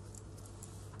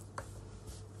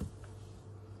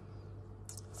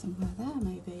 Somewhere there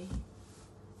maybe.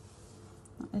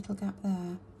 That little gap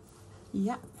there.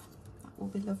 Yep, that will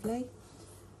be lovely.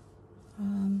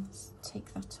 Let's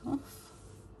take that off.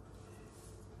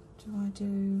 Do I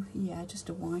do, yeah, just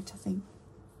a white, I think.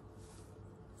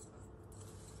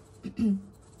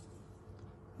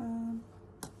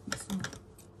 So.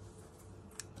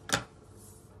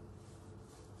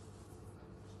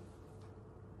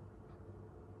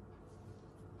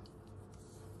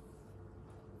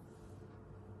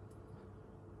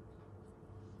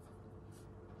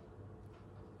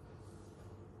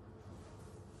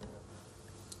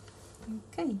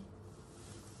 Okay.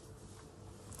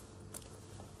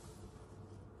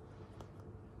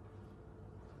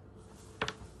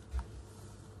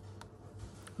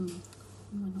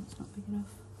 My knot's not big enough.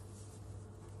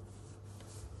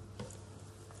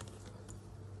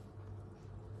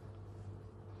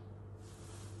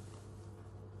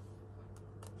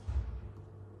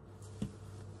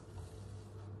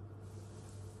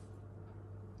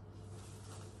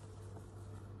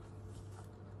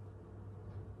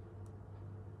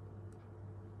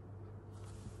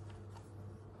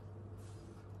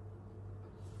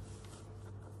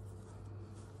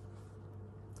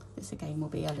 This again will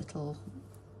be a little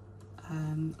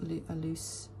a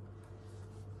loose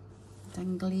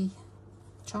dangly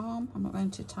charm. I'm not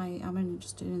going to tie, I'm only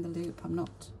just doing the loop. I'm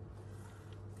not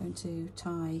going to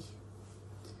tie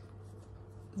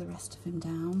the rest of him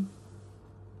down.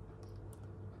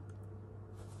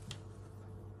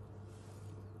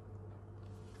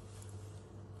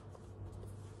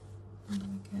 There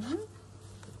we go.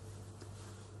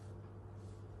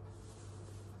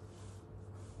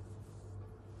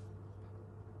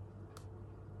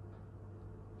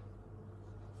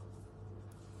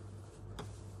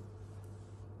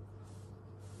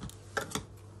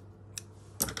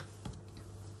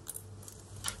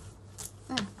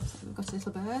 We've got a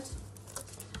little bird.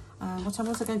 What I'm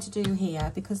also going to do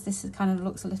here, because this is kind of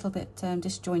looks a little bit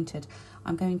disjointed,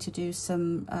 I'm going to do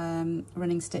some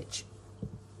running stitch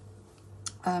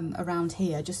around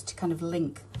here just to kind of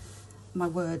link my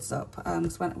words up.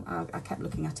 So when I kept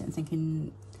looking at it and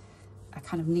thinking I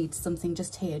kind of need something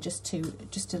just here just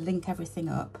to link everything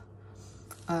up.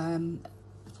 And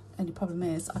the problem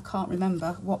is I can't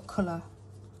remember what colour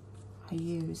I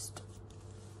used.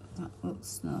 That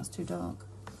looks, no, that's too dark.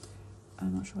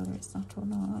 I'm not sure whether it's that or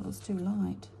not. That looks too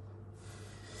light.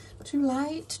 Too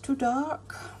light, too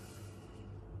dark.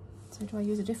 So do I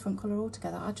use a different colour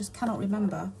altogether? I just cannot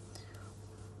remember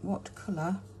what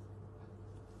colour.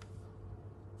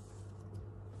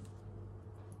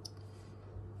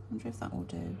 I wonder if that will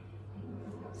do.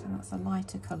 So that's a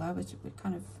lighter colour, which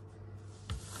kind of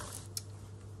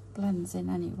blends in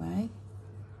anyway.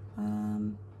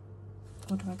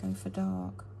 Or do I go for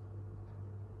dark?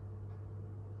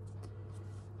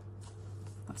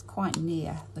 That's quite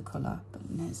near the colour, but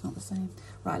no, it's not the same.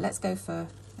 Right, let's go for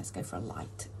a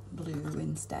light. blue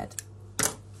instead.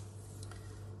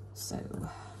 So,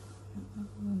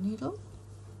 needle.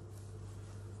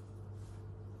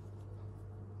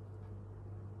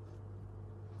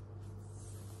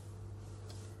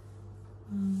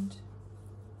 And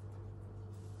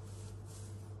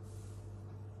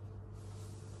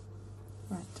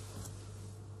right.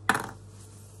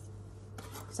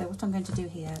 So what I'm going to do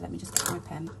here, let me just get my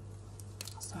pen.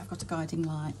 So I've got a guiding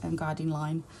light. I've got a guiding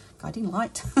line.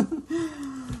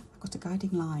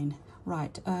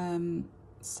 Right.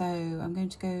 So I'm going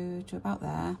to go to about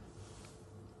there,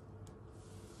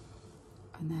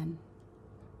 and then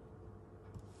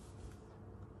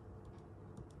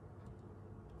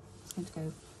it's going to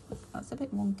go. That's a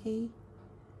bit wonky.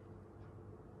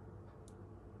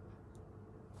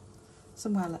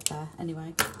 Somewhere like there,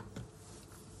 anyway.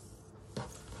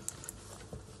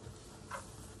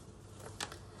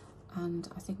 And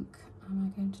I think, am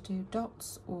I going to do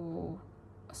dots or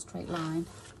a straight line?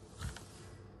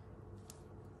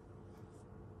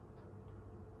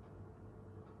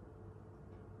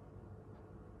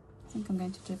 I think I'm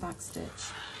going to do a back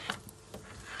stitch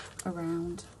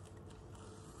around.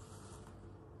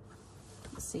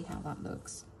 Let's see how that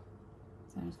looks.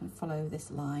 So I'm just going to follow this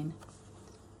line.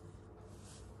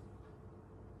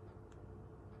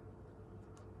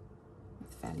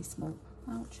 With fairly small,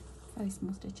 ouch, fairly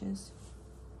small stitches.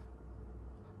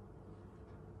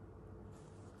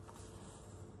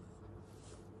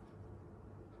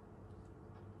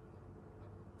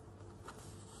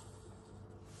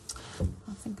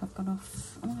 I think I've gone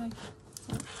off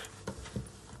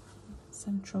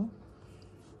central.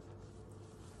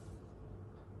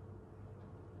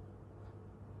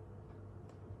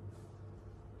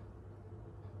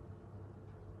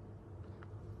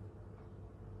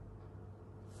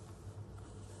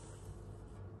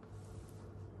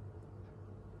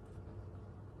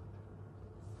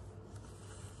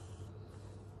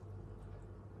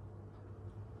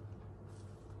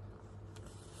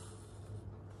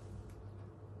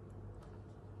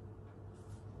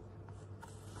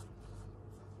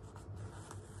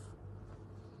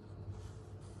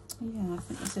 Yeah, I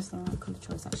think this is the right colour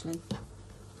choice actually.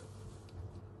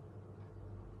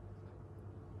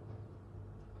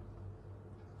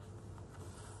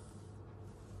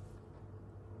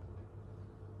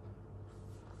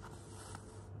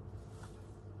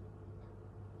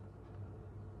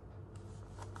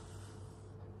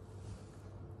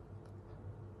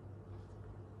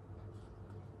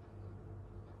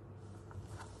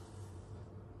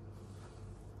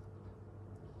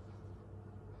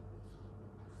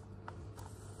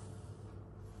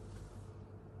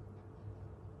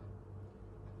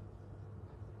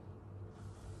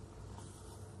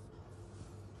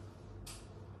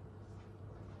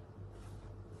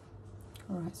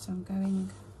 Alright, so I'm going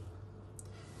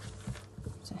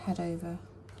to head over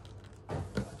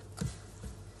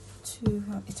to,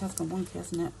 it has gone wonky,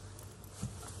 hasn't it?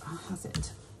 Oh, has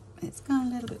it? It's gone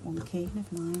a little bit wonky,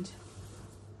 never mind.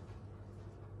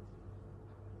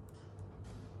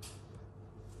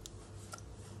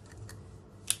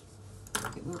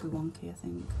 It will be wonky, I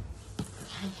think.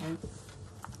 Okay.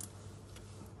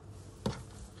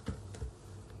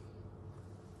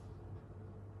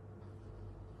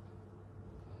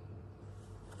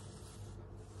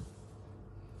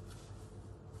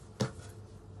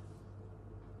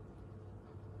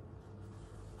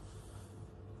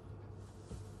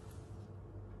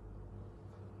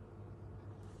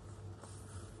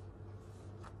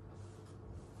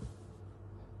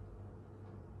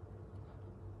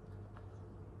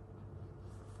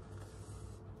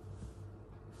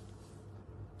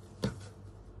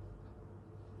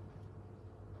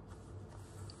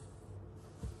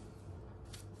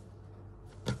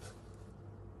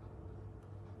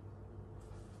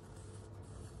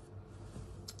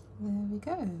 There we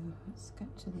go. Let's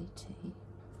get to the T.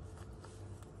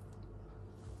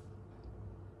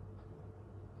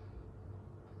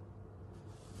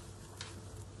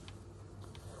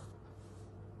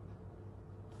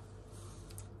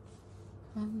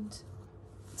 And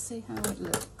see how it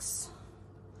looks.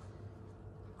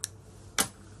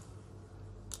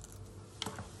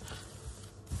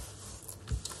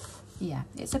 Yeah,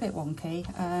 it's a bit wonky.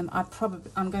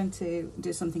 I'm going to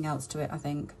do something else to it, I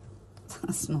think.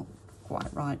 That's not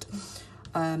quite right.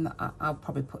 I'll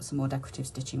probably put some more decorative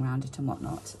stitching around it and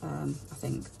whatnot, I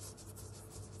think.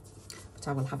 But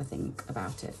I will have a think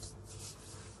about it.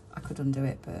 I could undo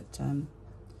it, but I'm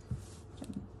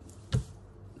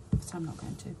not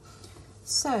going to.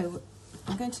 So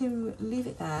I'm going to leave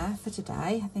it there for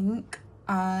today, I think.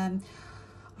 I'm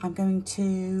going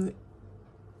to,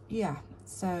 yeah,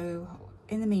 so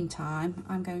in the meantime,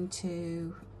 I'm going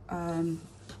to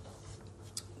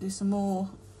do some more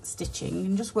stitching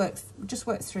and just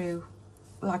work through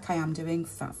like I am doing,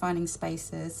 finding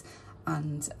spaces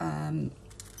and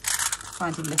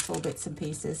finding little bits and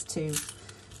pieces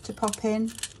to pop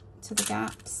in to the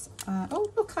gaps.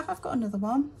 Oh look, I have got another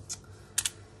one.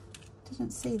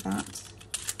 Didn't see that.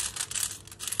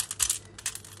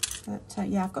 But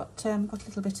yeah, I've got a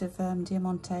little bit of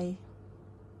diamante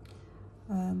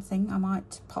thing. I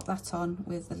might pop that on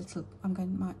with a little.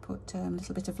 Might put a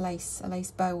little bit of lace, a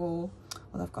lace bow, or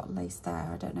well, I've got lace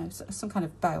there. I don't know, some kind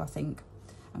of bow. I think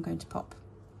I'm going to pop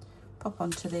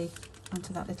onto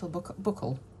that little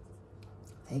buckle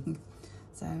thing.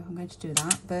 So I'm going to do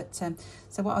that. But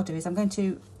so what I'll do is I'm going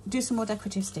to do some more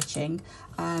decorative stitching,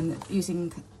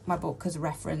 using my book as a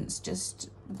reference. Just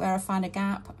where I find a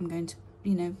gap, I'm going to,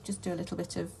 you know, just do a little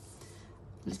bit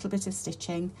of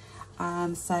stitching.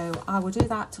 So I will do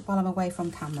that while I'm away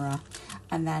from camera,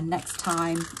 and then next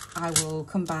time I will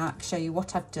come back, show you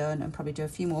what I've done, and probably do a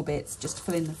few more bits just to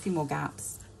fill in a few more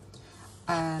gaps,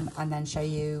 and then show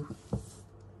you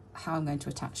how I'm going to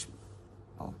attach,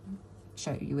 or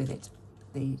show you with it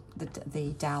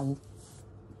the dowel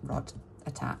rod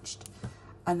attached,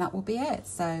 and that will be it.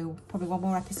 So probably one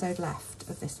more episode left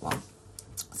of this one.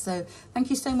 So thank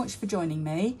you so much for joining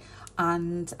me,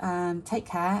 and take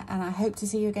care, and I hope to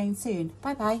see you again soon.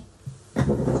 Bye bye.